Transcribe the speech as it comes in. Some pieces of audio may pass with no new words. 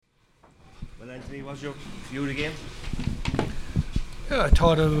Well, Anthony, what's your view of the game? Yeah, I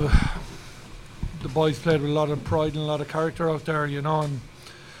thought the boys played with a lot of pride and a lot of character out there, and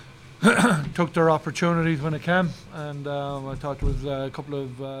took their opportunities when it came. And I thought there was a couple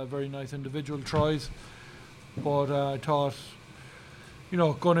of very nice individual tries. But I thought,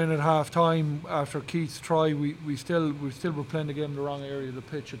 going in at half time after Keith's try, we still were playing the game in the wrong area of the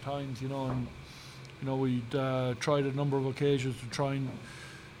pitch at times, and we'd tried a number of occasions to try and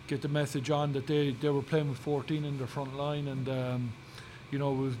get the message on that they were playing with 14 in their front line, and it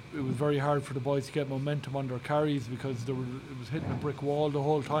was very hard for the boys to get momentum on their carries because it was hitting a brick wall the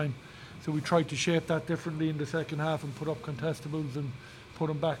whole time. So we tried to shape that differently in the second half and put up contestables and put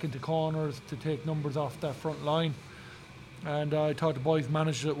them back into corners to take numbers off that front line. And I thought the boys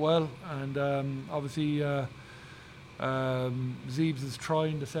managed it well, and obviously Zeebs' try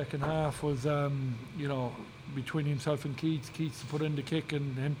in the second half was between himself and Keats to put in the kick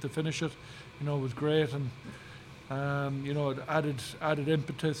and him to finish it, was great, and it added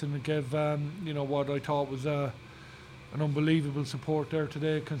impetus, and it gave what I thought was an unbelievable support there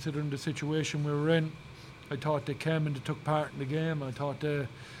today, considering the situation we were in. I thought they came and they took part in the game. I thought they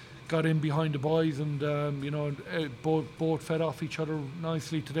got in behind the boys, and both fed off each other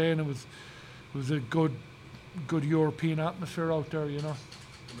nicely today, and it was a good European atmosphere out there. There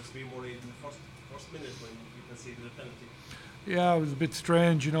must be more in the first minute when you conceded a penalty. Yeah, it was a bit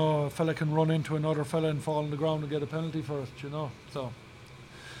strange, a fella can run into another fella and fall on the ground and get a penalty for it, So,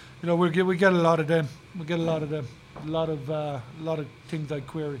 we get a lot of them. A lot of things I'd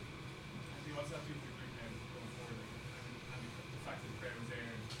query.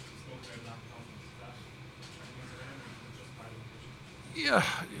 Yeah,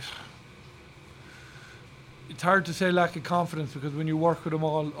 it's hard to say lack of confidence, because when you work with them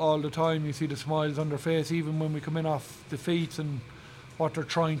all the time, you see the smiles on their face, even when we come in off defeats and what they're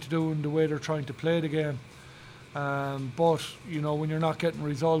trying to do and the way they're trying to play the game. But when you're not getting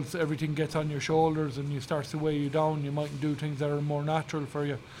results, everything gets on your shoulders and you start to weigh you down. You mightn't do things that are more natural for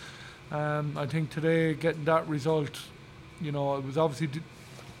you. I think today getting that result, it was obviously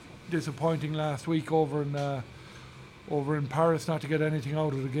disappointing last week over in Paris not to get anything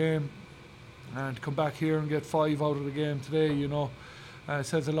out of the game, and to come back here and get 5 out of the game today,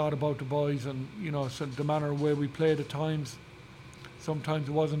 says a lot about the boys, and so the manner of way we played at times. Sometimes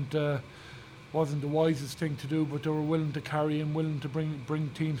it wasn't the wisest thing to do, but they were willing to carry and willing to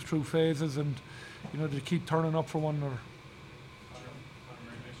bring teams through phases, and to keep turning up for one another.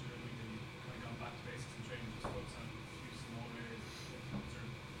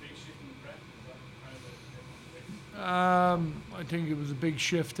 I think it was a big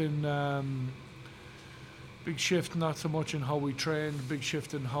shift not so much in how we trained, big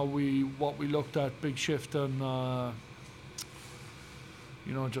shift in what we looked at, big shift on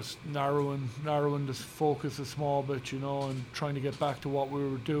just narrowing the focus a small bit, and trying to get back to what we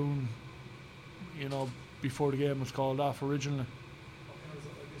were doing, before the game was called off originally.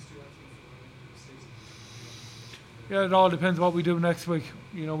 Yeah, it all depends what we do next week.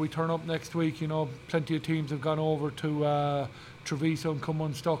 We turn up next week. Plenty of teams have gone over to Treviso and come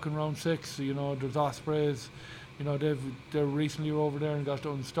unstuck in round 6. There's Ospreys. They recently were over there and got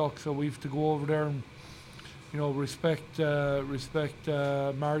unstuck. So we have to go over there and respect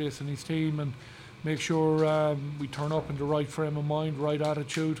Marius and his team, and make sure we turn up in the right frame of mind, right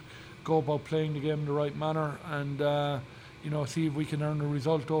attitude, go about playing the game in the right manner, and see if we can earn a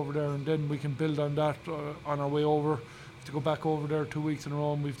result over there, and then we can build on that on our way over. We have to go back over there 2 weeks in a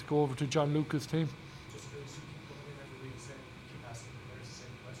row, and we have to go over to John Lucas' team. Just for those who keep coming in every week, keep asking the players the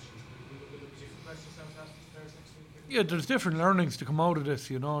same questions. Will there be different questions to ask the players next week? Yeah, there's different learnings to come out of this.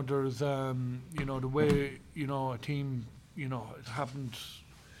 There's the way a team it happened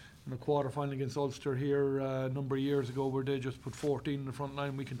in the quarter-final against Ulster here a number of years ago, where they just put 14 in the front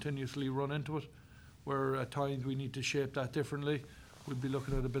line. We continuously run into it, where at times we need to shape that differently. We'll be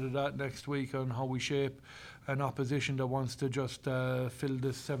looking at a bit of that next week on how we shape an opposition that wants to just fill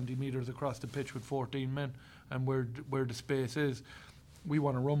this 70 metres across the pitch with 14 men, and where the space is. We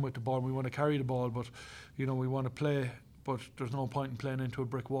want to run with the ball, we want to carry the ball, but we want to play, but there's no point in playing into a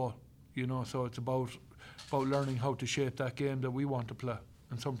brick wall. So it's about learning how to shape that game that we want to play,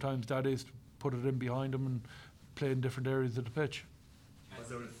 and sometimes that is to put it in behind them and play in different areas of the pitch. Was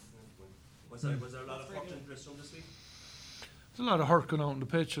there a lot of hurt in Bristol this week? There's a lot of hurt going out on the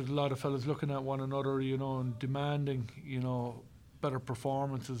pitch. There's a lot of fellas looking at one another, and demanding, better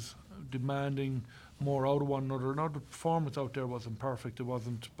performances, demanding more out of one another. Now, the performance out there wasn't perfect. It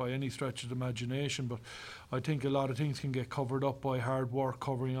wasn't by any stretch of the imagination, but I think a lot of things can get covered up by hard work,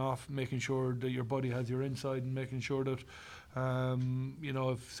 covering off, making sure that your body has your inside, and making sure that You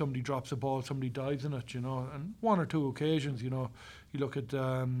know, if somebody drops a ball, somebody dives in it, you know, and one or two occasions, you know, you look at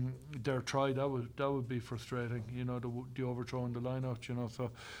their try, that would be frustrating, you know, the overthrowing the line out, you know,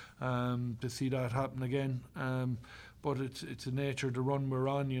 so to see that happen again. But it's a nature of the run we're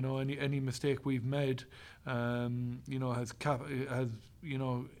on, you know. Any mistake we've made, you know, has you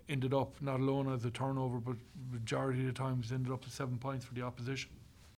know, ended up not alone as a turnover, but majority of the times ended up with 7 points for the opposition.